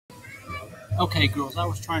Okay, girls, I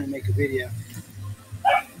was trying to make a video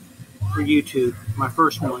for YouTube, my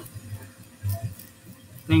first one.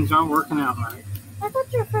 Things aren't working out right. I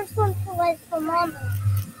thought your first one was for Mama.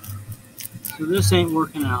 So this ain't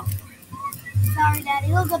working out. Sorry,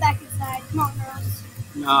 Daddy. We'll go back inside. Come on, girls.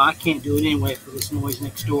 No, I can't do it anyway for this noise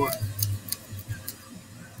next door.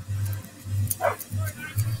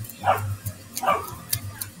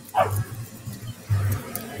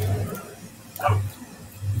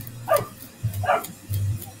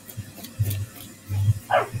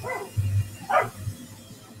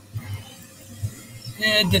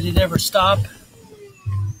 And did it ever stop?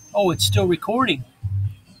 Oh, it's still recording.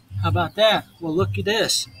 How about that? Well, look at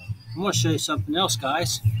this. I'm going to show you something else,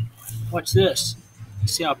 guys. Watch this. You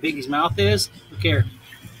see how big his mouth is? Look here.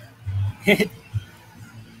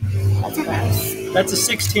 That's a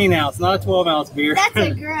 16 ounce, not a 12 ounce beer. That's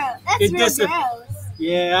a gross. That's real gross.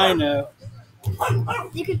 Yeah, I know.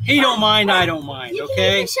 He don't mind, I don't mind,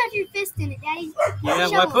 okay? You can shove your fist in it, Daddy. Yeah,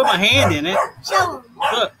 well, I put my hand in it. Show him.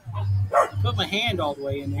 Look. Put my hand all the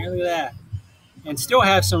way in there. Look at that. And still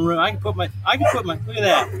have some room. I can put my, look at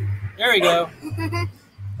that. There we go. Oh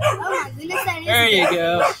my goodness, that is there you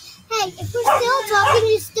go. Hey, if we're still talking,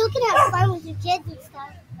 you still can have fun with your kids and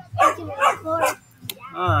stuff. You can record.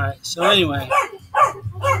 Alright, so anyway.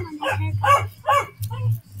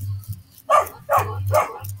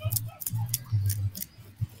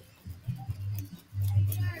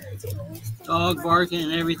 Dog barking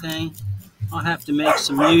and everything. I'll have to make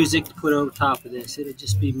some music to put over top of this. It'll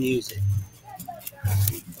just be music.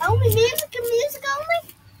 Only music and music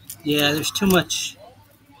only? Yeah, there's too much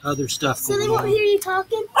other stuff so going on. So they won't hear you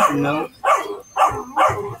talking? No.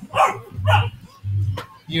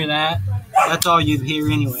 Hear that? That's all you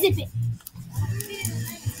hear anyway. Zip it.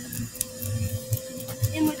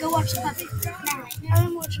 And we'll go watch the puppy. Now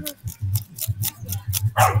I'm watching her.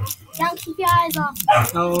 Don't keep your eyes off.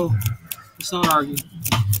 No, let's not argue.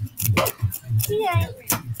 Yeah.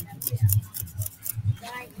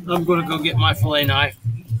 I'm going to go get my fillet knife.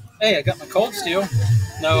 Hey, I got my Cold Steel.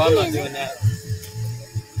 No, I'm not doing that.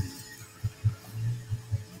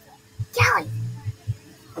 Kelly.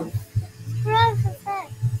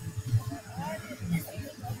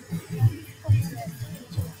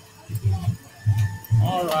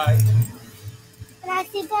 All right.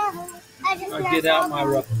 I'll get out my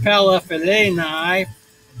Rapal filet knife.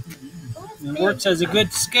 And it works as a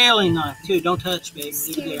good scaling knife, too. Don't touch, baby.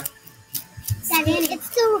 Leave it there. Daddy, it's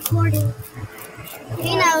still recording.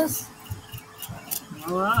 He knows.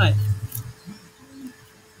 All right.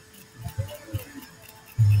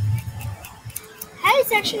 How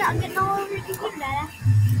is actually not getting all over your computer, Dada?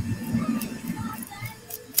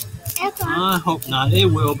 I hope not. It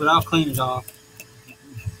will, but I'll clean it off.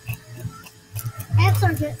 Ants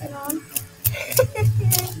are getting on.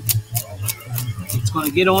 It's going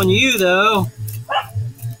to get on you, though.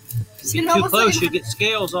 If you get too close, you'll get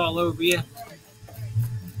scales all over you.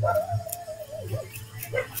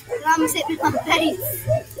 Mama's hitting my face.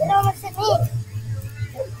 Mama's hitting me.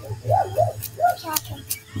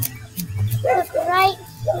 Look right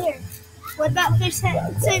here. What about fish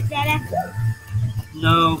soup, Dada?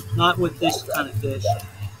 No, not with this kind of fish.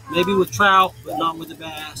 Maybe with trout, but not with the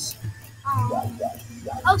bass.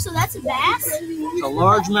 Oh, so that's a bass? It's a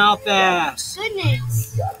largemouth bass.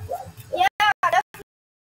 Goodness. Yeah, definitely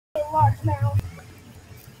a largemouth.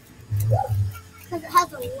 Because it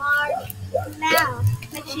has a large mouth.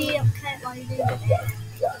 Make sure you don't cut it while you do it.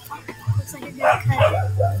 Looks like you're going to cut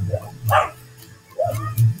it.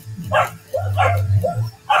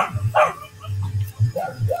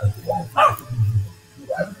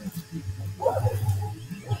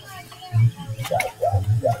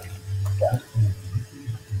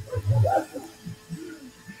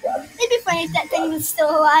 It'd be funny if that thing was still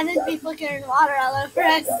alive and be flickering water all over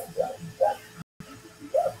us.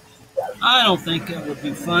 I don't think it would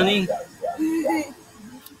be funny.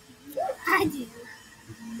 I do.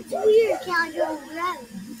 It's weird, Callie, you're gross.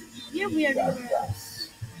 You're weird and gross.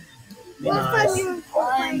 Be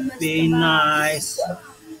nice. Be nice.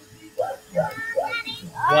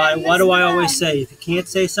 Why do I always say, if you can't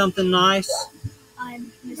say something nice,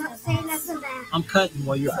 Not saying nothing bad. I'm cutting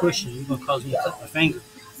while you're pushing. You're going to cause me to cut my finger.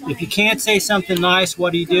 If you can't say something nice,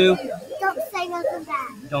 what do? Don't say nothing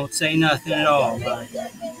bad. Don't say nothing at all, right?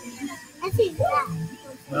 That's even bad.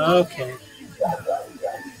 Okay.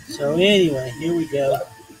 So anyway, here we go.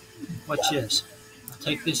 Watch this. I'll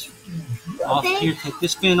take this off here. Take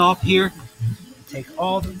this fin off here. Take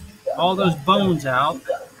all those bones out.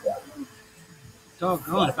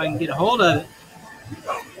 Doggone, if I can get a hold of it.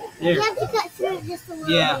 There. You have to cut through it just a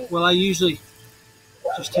little bit. Well, I usually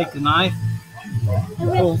just take the knife,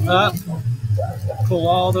 pull up, Pull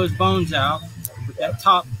all those bones out. With that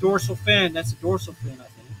top dorsal fin, that's a dorsal fin, I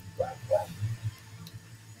think.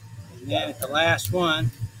 And then at the last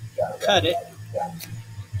one, cut it.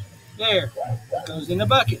 There, it goes in the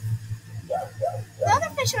bucket. The other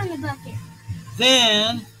fish are in the bucket.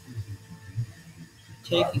 Then,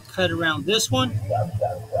 take and cut around this one.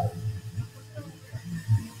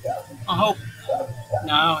 I hope,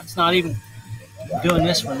 no, it's not even doing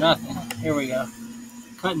this for nothing. Here we go.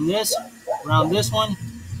 Cutting this around this one.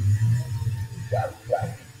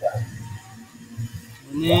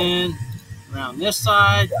 And then around this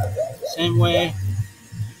side, same way.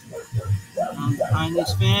 Behind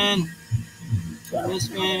this fin, this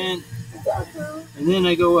fin. And then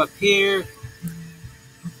I go up here,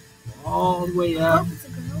 all the way up,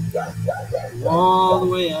 all the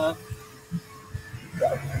way up.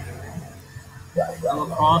 Go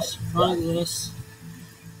across in front of this.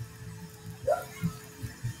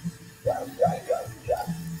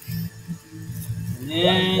 And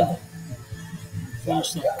then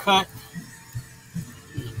finish that cut.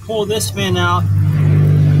 Pull this fin out.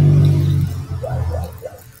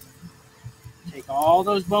 Take all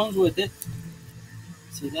those bones with it.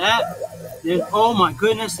 See that? Then, oh my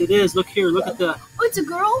goodness, it is. Look here. Look at the. Oh, it's a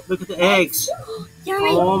girl? Look at the eggs.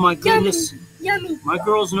 Yummy. Oh my goodness. Yummy. My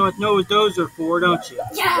girls know what those are for, don't you?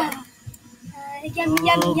 Yeah. Yummy, yummy,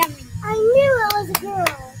 yummy. I knew it was a girl.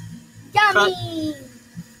 Yummy.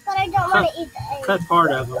 But I don't want to eat the egg. Cut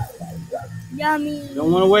part of them. Yummy. You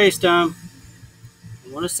don't want to waste them.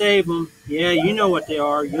 You want to save them. Yeah, you know what they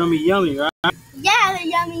are. Yummy, yummy, right? Yeah, they're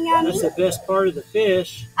yummy, yummy. That's the best part of the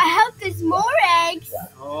fish. I hope there's more eggs.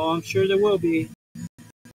 Oh, I'm sure there will be.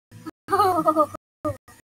 Oh.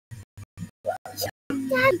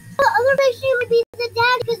 Dad, the other fish might be the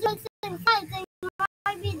dad because they're the same size.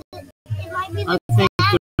 It might be the I think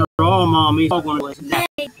they're all mommies. All going to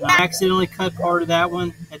I accidentally cut part of that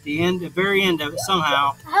one at the end, the very end of it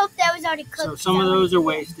somehow. I hope that was already cooked. So some of those are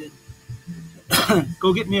wasted.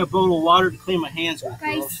 Go get me a bowl of water to clean my hands with,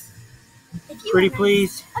 girls. Pretty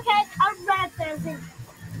please. Okay, I'll run up there and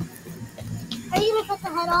are you going to cut the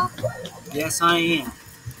head off? Yes, I am.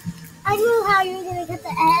 I knew how you were going to cut the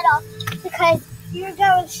head off because you're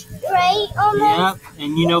going straight on this. Yep,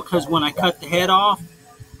 and you know, because when I cut the head off,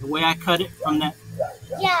 the way I cut it from that,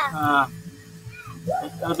 that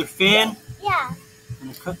other fin, and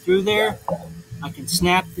I cut through there, I can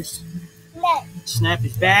snap this, snap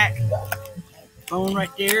his back, bone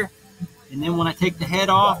right there, and then when I take the head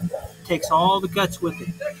off, it takes all the guts with it.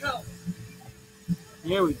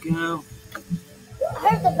 There we go. I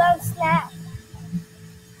heard the bone snap.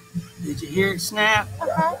 Did you hear it snap?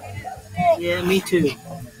 Uh-huh. Yeah, me too.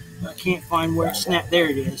 I can't find where it snapped. There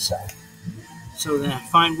it is. So then I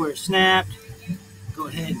find where it snapped. Go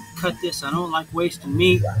ahead and cut this. I don't like wasting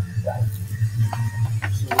meat.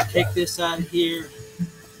 So we take this out of here.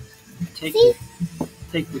 Take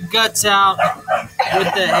the guts out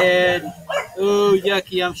with the head. Oh,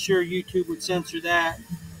 yucky. I'm sure YouTube would censor that.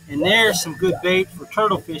 And there's some good bait for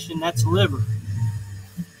turtle fishing. That's liver.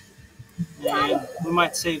 And we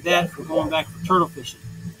might save that for going back for turtle fishing.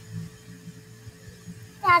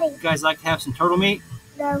 Daddy. You guys like to have some turtle meat?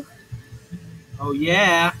 No. Oh,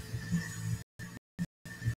 yeah.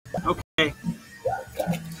 Okay.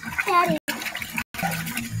 Daddy.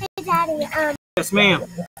 Hey, Daddy. Yes, ma'am.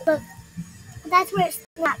 Look. That's where it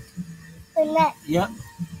snapped. The net. Yep.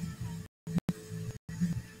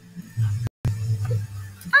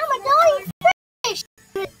 I'm a dying fish.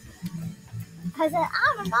 Because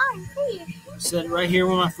I'm a dying fish. Set it right here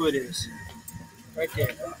where my foot is. Right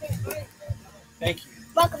there. Thank you.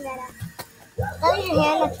 Welcome, Dada. That is your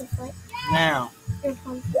hand, not your foot. Now.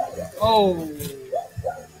 Oh.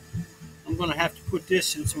 I'm going to have to put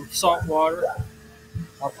this in some salt water.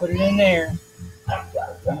 I'll put it in there.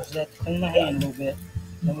 Use that to clean my hand a little bit.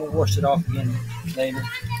 Then we'll wash it off again later.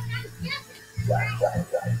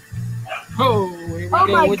 Oh, here we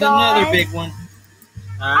go with another big one.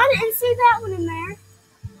 I didn't see that one in there.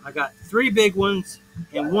 I got 3 big ones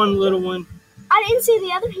and 1 little one. I didn't see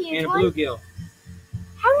the other huge and a one. bluegill.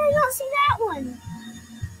 How did I not see that one?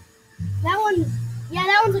 That one, yeah,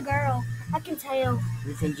 that one's a girl. I can tell.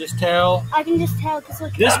 You can just tell. I can just tell because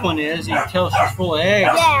look. This one is. You can tell she's full of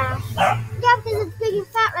eggs. Yeah. Yeah, because it's big and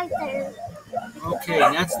fat right there. Okay,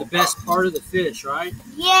 and that's the best part of the fish, right?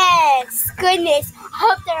 Yes. Goodness. I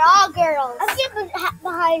hope they're all girls. I'll get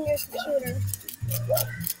behind your computer.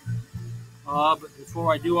 But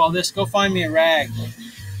before I do all this, go find me a rag.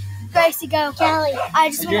 Gracie, go. Kelly,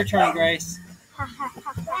 It's your turn, Grace.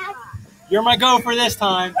 You're my gopher this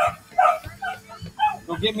time.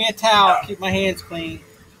 Go get me a towel. Keep my hands clean.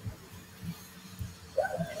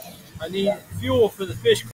 I need fuel for the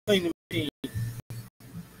fish cleaning machine.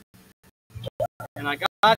 And I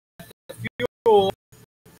got the fuel.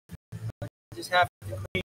 I just have to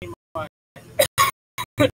clean my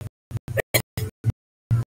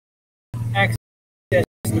access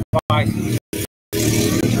device.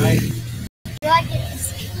 Right? You like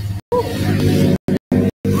it?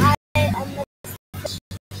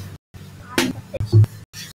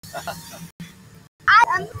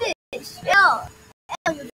 I'm the fish. Yo.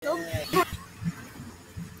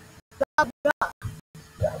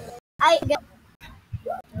 I go.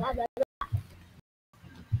 Blah, blah, blah.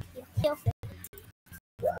 You fish.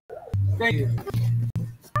 Thank you.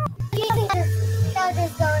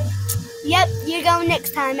 Yep, you're going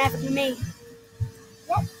next time after me.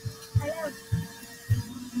 Yep, I know.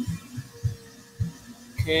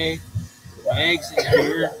 Okay, my eggs in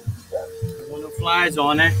here. Don't want no flies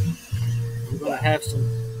on it. We're gonna have some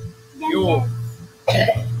fuel.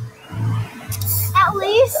 At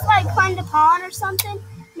least, like, find a pond or something.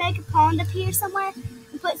 Make a pond up here somewhere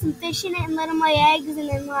and put some fish in it and let them lay eggs, and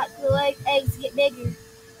then like the eggs get bigger.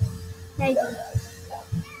 Maybe.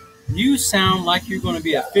 You sound like you're going to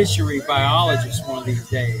be a fishery biologist one of these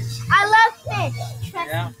days. I love fish. Trust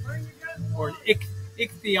Yeah? Or an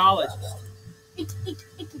ichthyologist. me.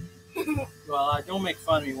 Well, don't make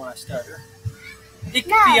fun of me when I stutter.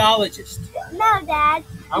 Ichthyologist. No, Dad.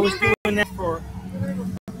 I was doing that for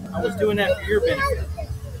your benefit.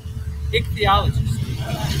 Ichthyologist.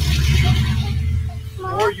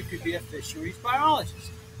 Or you could be a fisheries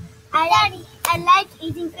biologist. I like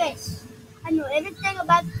eating fish. I know everything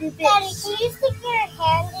about the fish. Daddy, can you stick your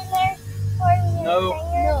hand in there for me?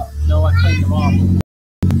 No, I cleaned them off.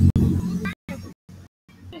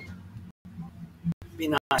 Be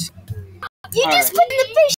nice. You All just right. put in the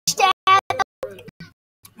fish, Dad.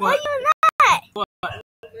 Why you not? What? What's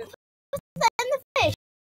that in the fish?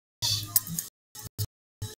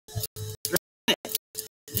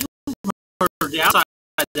 You heard the outside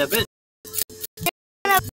of it.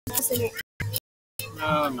 No,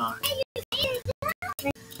 I'm not.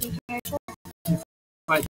 If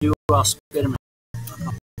I do, I'll spit them out.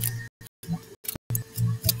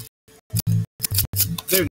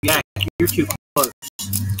 There, yeah, you're too close.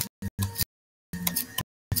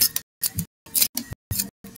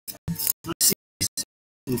 I see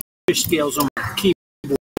some fish scales on my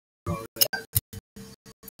keyboard.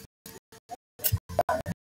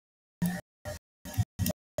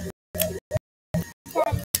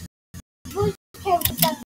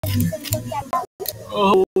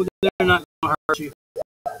 Oh, they're not going to hurt you.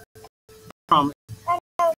 I promise.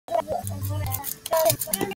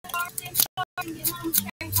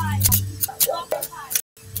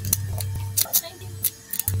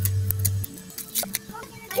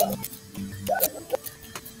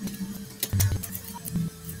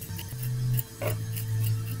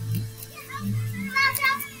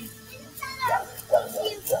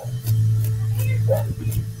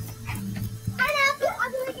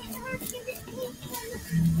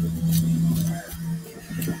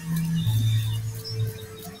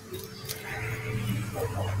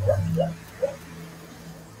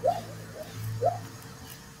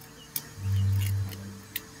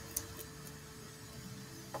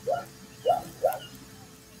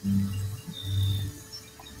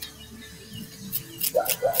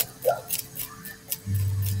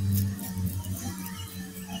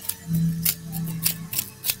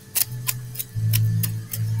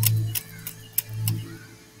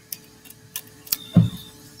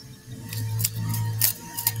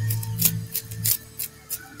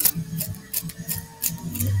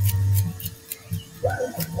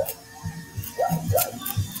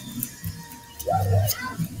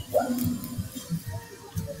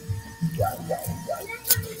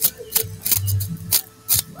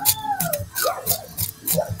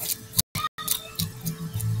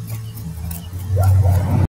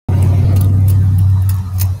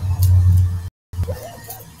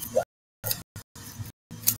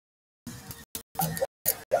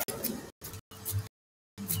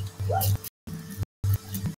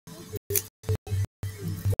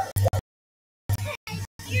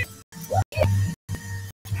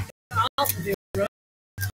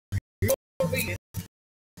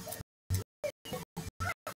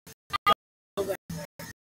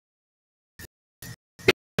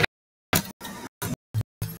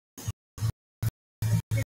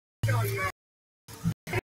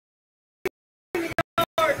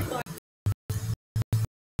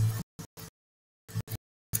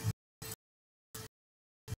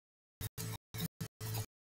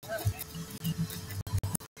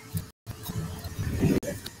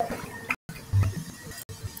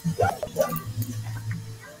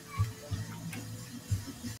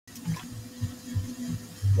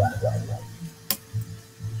 Show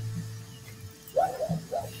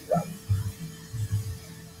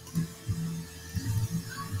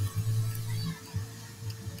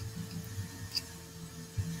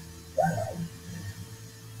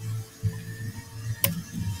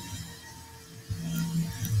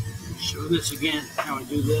this again, how I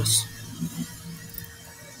do this.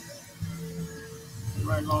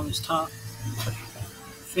 Right along this top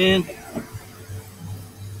fin.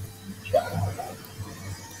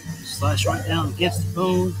 Slash right down against the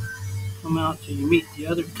bone. Come out till you meet the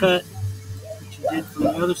other cut that you did from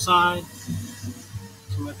the other side.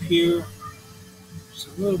 Come up here. Just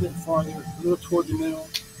a little bit farther, a little toward the middle.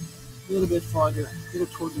 A little bit farther, a little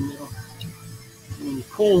toward the middle. And when you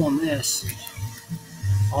pull on this,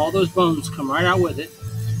 all those bones come right out with it.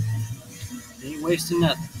 You ain't wasting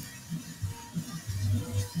nothing.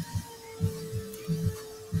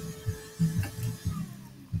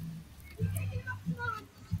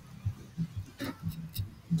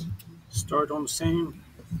 Start on the same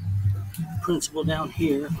principle down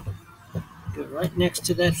here. Go right next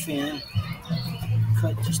to that fin.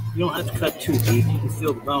 Cut just, you don't have to cut too deep. You can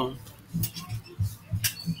feel the bone.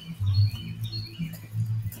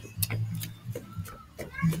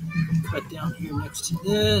 Cut down here next to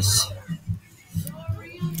this.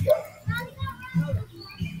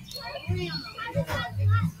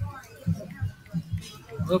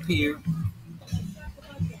 Up here.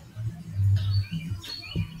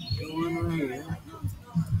 Go in right here.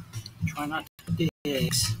 Try not to cut the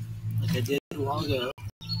eggs like I did a while ago.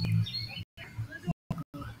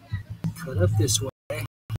 Cut up this way.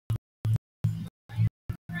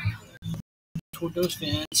 Toward those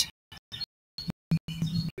fins.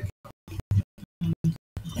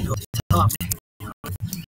 And go to the top.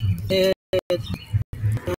 Head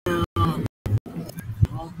down.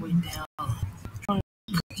 All the way down. Try to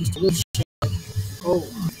cut just a little shot. Oh.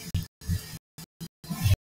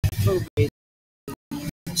 A little bit.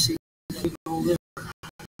 See the big old liver.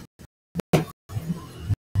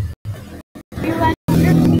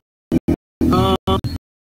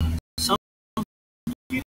 Some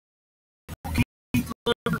you can eat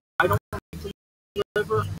liver. I don't eat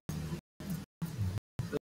liver.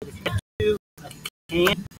 But if you have to, you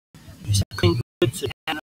can. You just have to clean good so you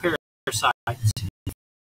have no parasites in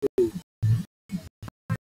food.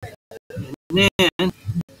 And then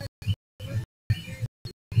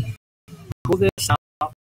pull this out.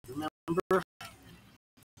 Remember,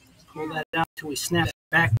 pull that out until we snap it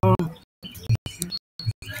back on.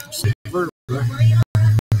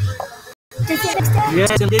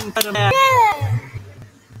 Yes, and didn't cut them back. Yeah.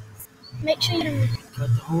 Make sure you Cut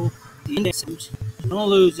the whole index. Don't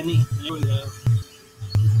lose any. There we go.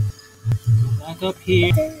 Go back up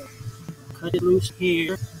here. Cut it loose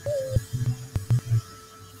here.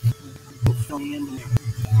 Fill me in there.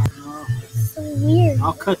 so weird.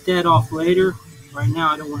 I'll cut that off later. Right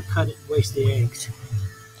now, I don't want to cut it and waste the eggs.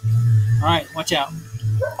 All right, watch out.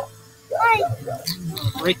 Hi.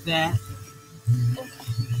 Break that.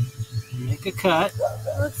 Make a cut.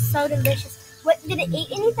 It looks so delicious. What, did it eat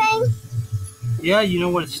anything? Yeah, you know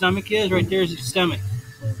what its stomach is? Right there is its stomach.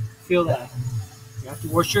 Feel that. You have to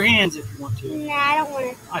wash your hands if you want to. Nah, I don't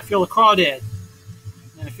want to. I feel a crawdad.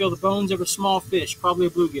 And I feel the bones of a small fish, probably a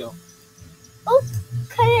bluegill. Oh,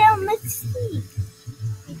 cut it out. Let's see.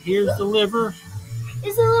 And here's the liver.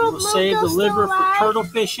 Is the little We'll bluegill save the still liver for alive? turtle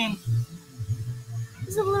fishing.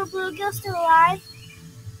 Is the little bluegill still alive?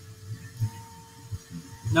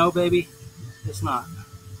 No, baby, it's not.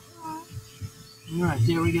 Oh. All right,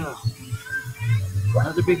 there we go.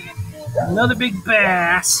 Another big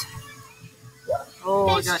bass. Oh,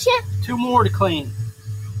 I got Chip. 2 more to clean.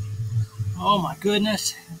 Oh my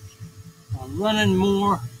goodness. I'm running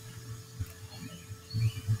more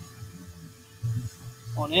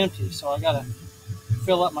on empty, so I gotta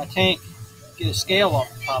fill up my tank, get a scale off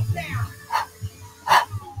the top.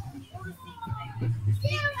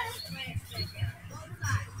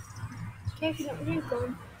 If you don't drink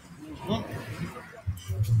them.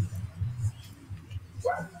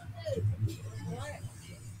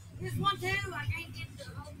 Just one too. I can't get the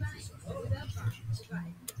whole thing.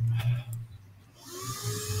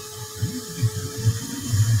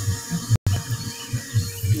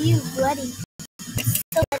 You bloody.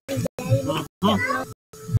 So bloody,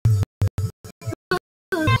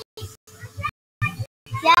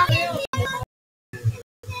 Daddy. Yeah.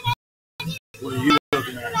 What are you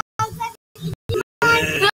looking at?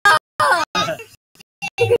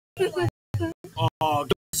 Oh,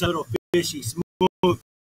 get this little fishy smooth.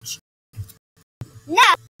 No.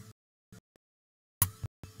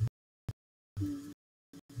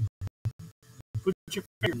 Put your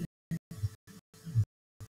finger in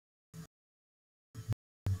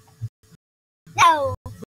No.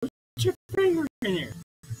 Put your finger in there.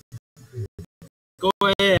 Go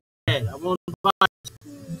ahead. I won't bite.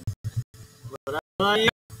 But I buy you.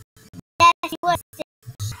 Yes, he was.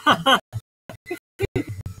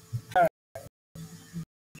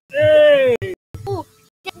 Hey! Ooh,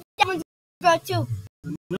 that one's gonna grow too.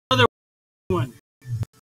 Another one.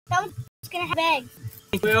 That one's gonna have eggs.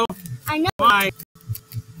 Well, I know. why?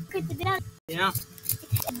 Look at the other. Yeah.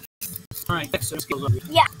 All right. Next,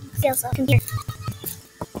 Yeah. Sales up. Come here.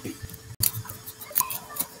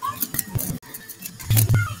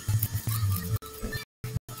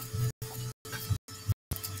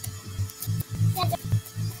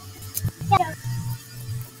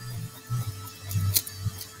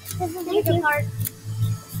 This is the good part.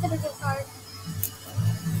 This is the good part.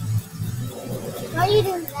 Why are you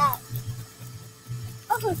doing that?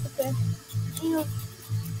 Oh, it's good. You.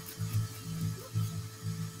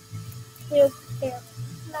 Here.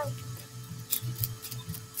 No.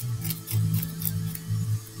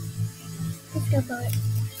 Let's go for it.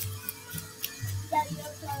 Daddy, go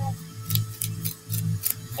for it.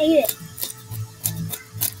 Eat it.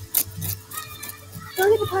 Go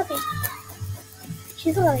get the puppy.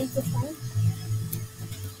 She's gonna eat this one.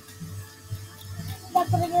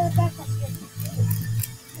 That's what I do with breakfast.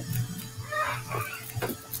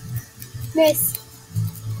 Miss.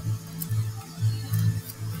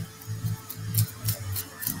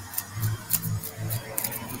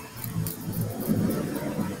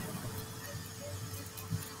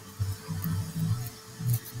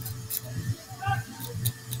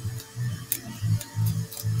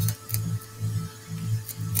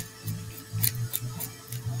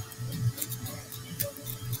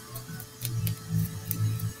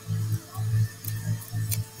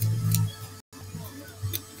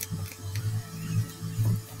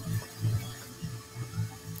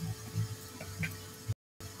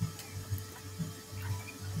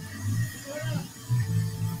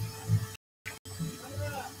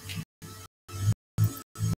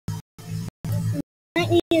 I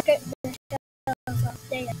need to get the shells off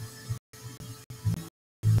there.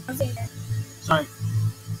 I'll say that. sorry.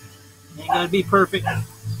 Ain't gotta be perfect.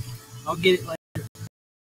 I'll get it later.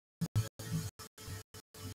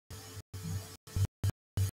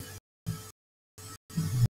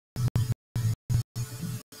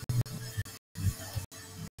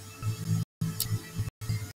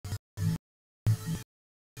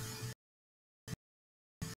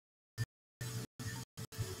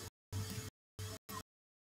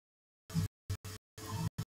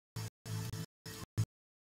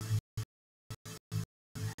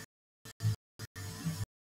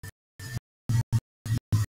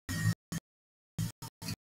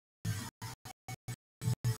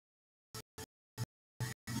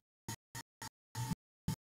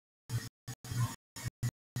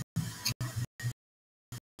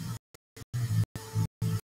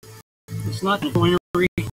 It's not the winery.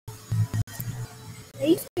 Are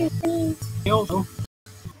you serious? Scale, though.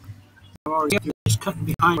 I've already got this cutting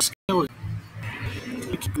behind the scale.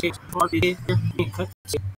 You can take the part here and cut the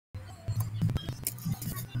scale.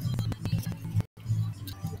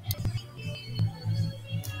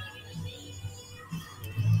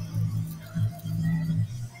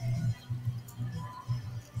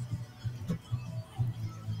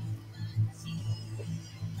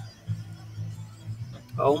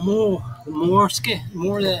 Oh, more of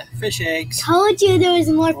the fish eggs. Told you there was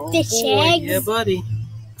more Oh, fish boy. eggs. Yeah, buddy.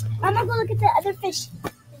 I'm gonna go look at the other fish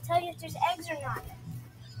and tell you if there's eggs or not.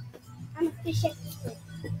 I'm a fish expert.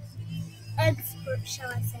 Expert, shall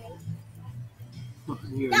I say.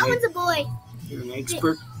 That one's a boy. You're an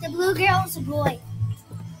expert. The blue girl's a boy.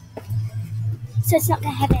 So it's not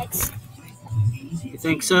gonna have eggs. You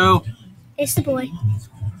think so? It's the boy.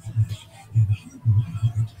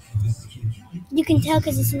 You can tell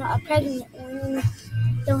because it's not a pregnant one.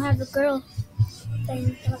 Don't have a girl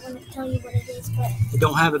thing. I don't want to tell you what it is, but You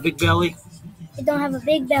don't have a big belly? it don't have a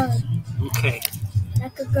big belly Okay.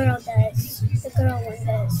 like a girl does. The girl one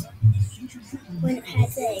does when it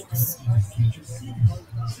has eggs.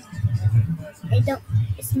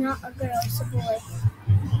 It's not a girl, it's a boy.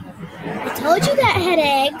 I told you that it had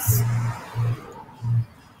eggs.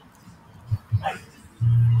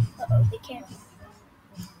 Uh-oh, be careful.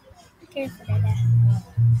 Be careful, Dada.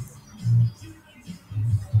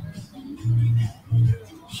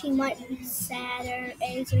 She might be sad her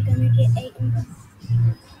eggs are gonna get eaten.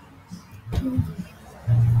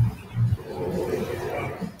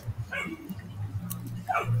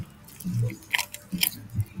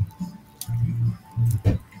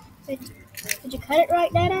 Did you cut it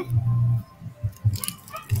right, Dada?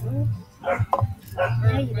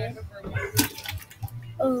 Yeah, you did.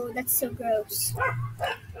 Oh, that's so gross.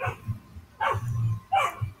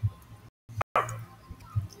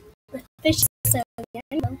 The fish is so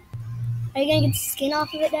yummy. Are you gonna get the skin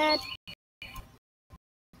off of it, Dad?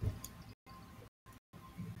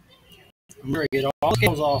 I'm gonna get all the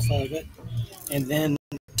scales off of it, and then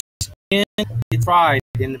skin it fried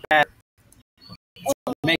in the batter.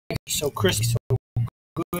 Make it so crispy, so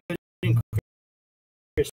good and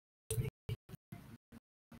crispy.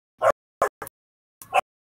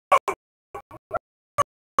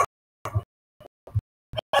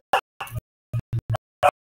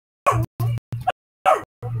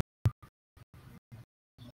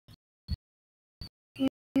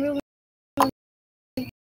 Remember when we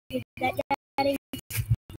did that, Daddy?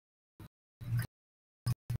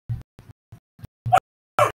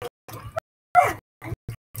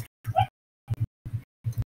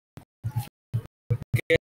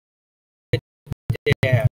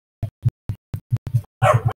 Yeah.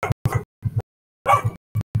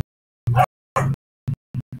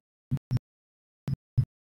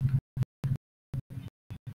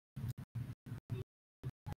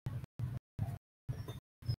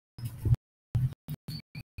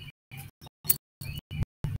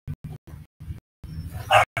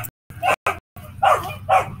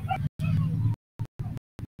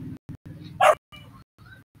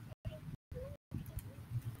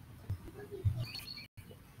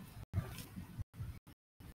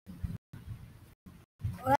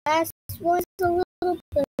 Last one's a little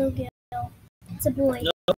bluegill. It's a boy.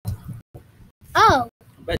 No, Oh,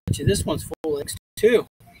 I bet you this one's full of eggs too.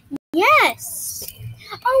 yes.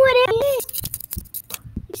 Oh, it is.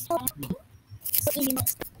 You're so easy.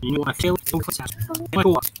 You know what I feel? Are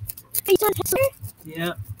you done, Hester?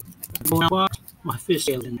 Yeah. My fish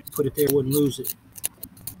scale in it. Put it there, wouldn't lose it.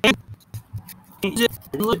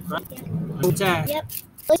 Look, right? What's that? Yep.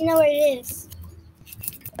 Let you know where it is.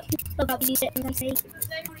 I'll probably use it and I say,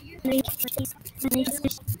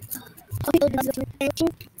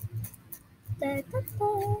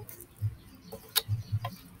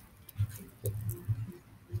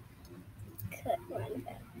 cut one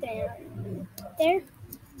back down there.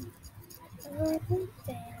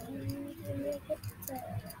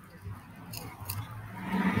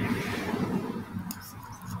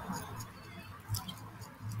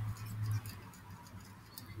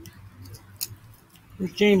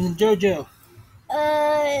 Where's James and JoJo?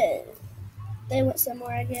 They went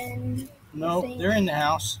somewhere again. No, they're in the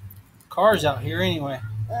house. Car's out here anyway.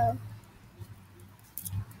 Oh.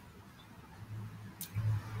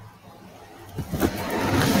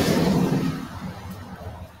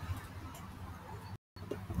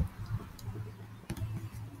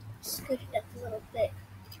 Scoot it up a little bit.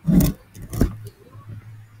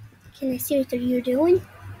 Can I see what you're doing?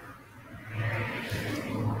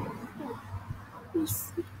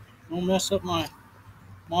 Don't mess up my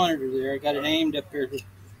monitor there. I got it aimed up here.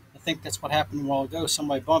 I think that's what happened a while ago.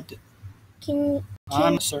 Somebody bumped it.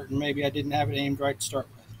 I'm certain maybe I didn't have it aimed right to start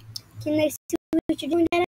with. Can I see what you're doing,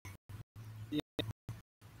 Dad? Yeah.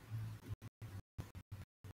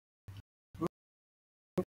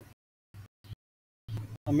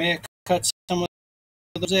 I may have cut some of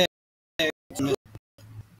those eggs. I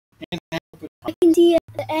can see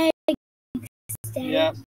the eggs, Dad.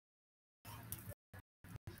 Yeah.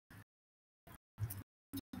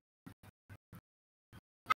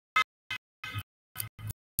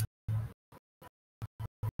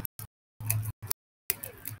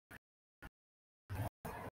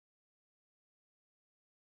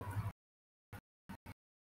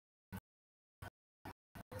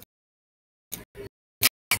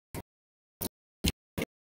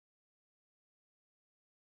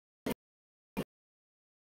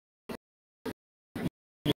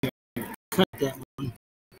 Cut that one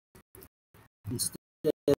instead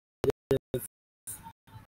of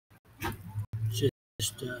just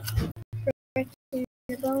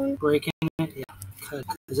The bone. breaking it. Yeah, cut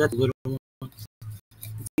because that's a little one.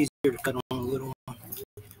 It's easier to cut on a little one.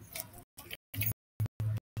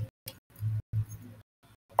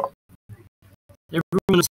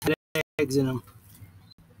 Everyone's had eggs in them.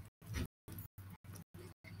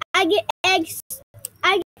 I get eggs.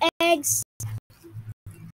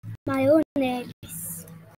 My own eggs.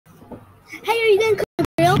 Hey, are you gonna cook the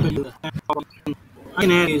grill? I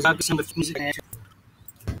can add these. I'll get some of the music.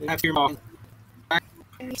 After your mom.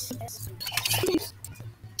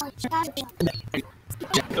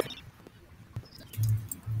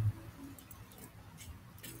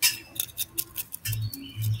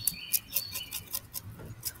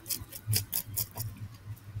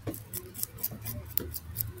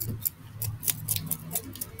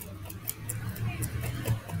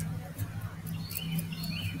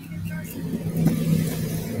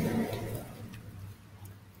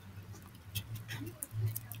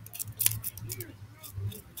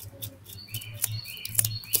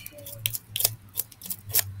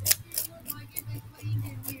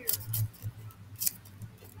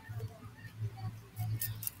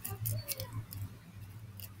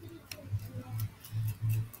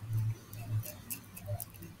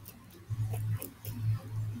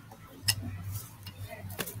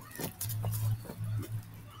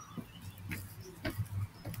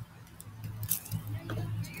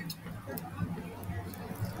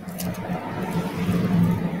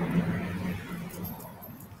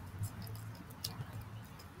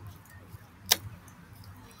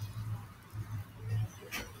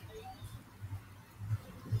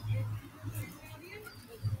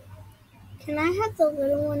 Can I have the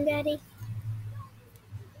little one, Daddy?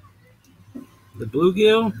 The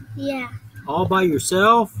bluegill? Yeah. All by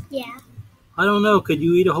yourself? Yeah. I don't know. Could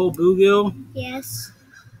you eat a whole bluegill? Yes.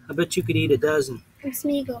 I bet you could eat a dozen. I'm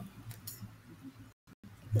Smeagol.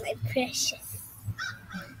 My precious.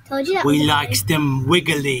 Told you that We was a likes them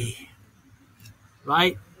wiggly.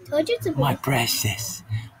 Right? boy. Told you it's a boy. My precious.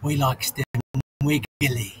 We likes them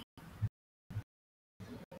wiggly.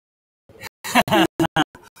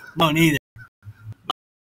 No, neither.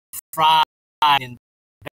 Fried and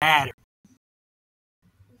batter.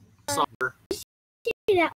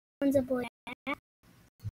 That one's a boy.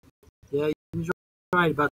 Yeah, you was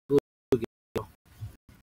right about the bluegill.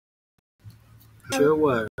 Sure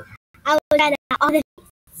was. I was at all the.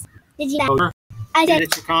 Did you? Oh, I said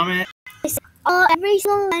that's your comment? every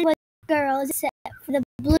single one was girls except for the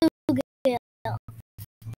bluegill.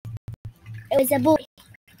 It was a boy.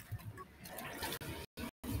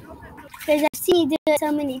 Because I've seen you do it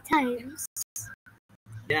so many times.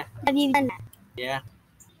 Yeah. Have you done that? Yeah.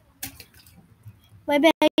 What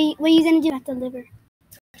are you going to do about the liver?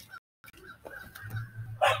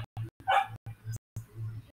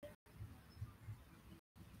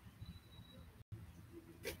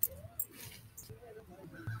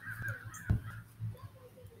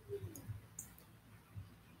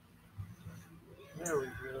 There we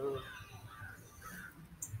go.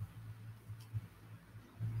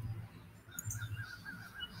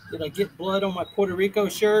 Did I get blood on my Puerto Rico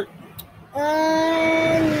shirt? No.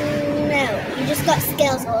 You just got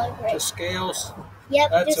scales all over The it. scales?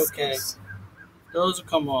 Yep. That's just okay. scales. Those will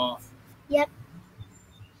come off. Yep.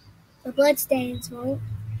 The blood stains won't.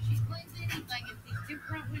 She cleans anything at these two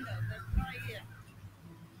front windows. That's probably it.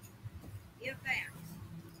 Get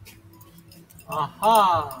that.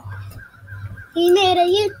 Aha! He made a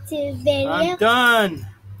YouTube video. I'm done.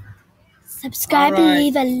 Subscribe All right. and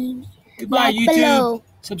leave a Goodbye, like YouTube. below.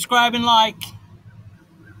 Subscribe and like.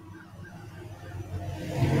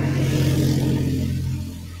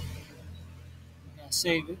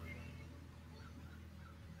 Save it.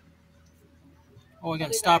 Oh, I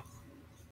gotta stop.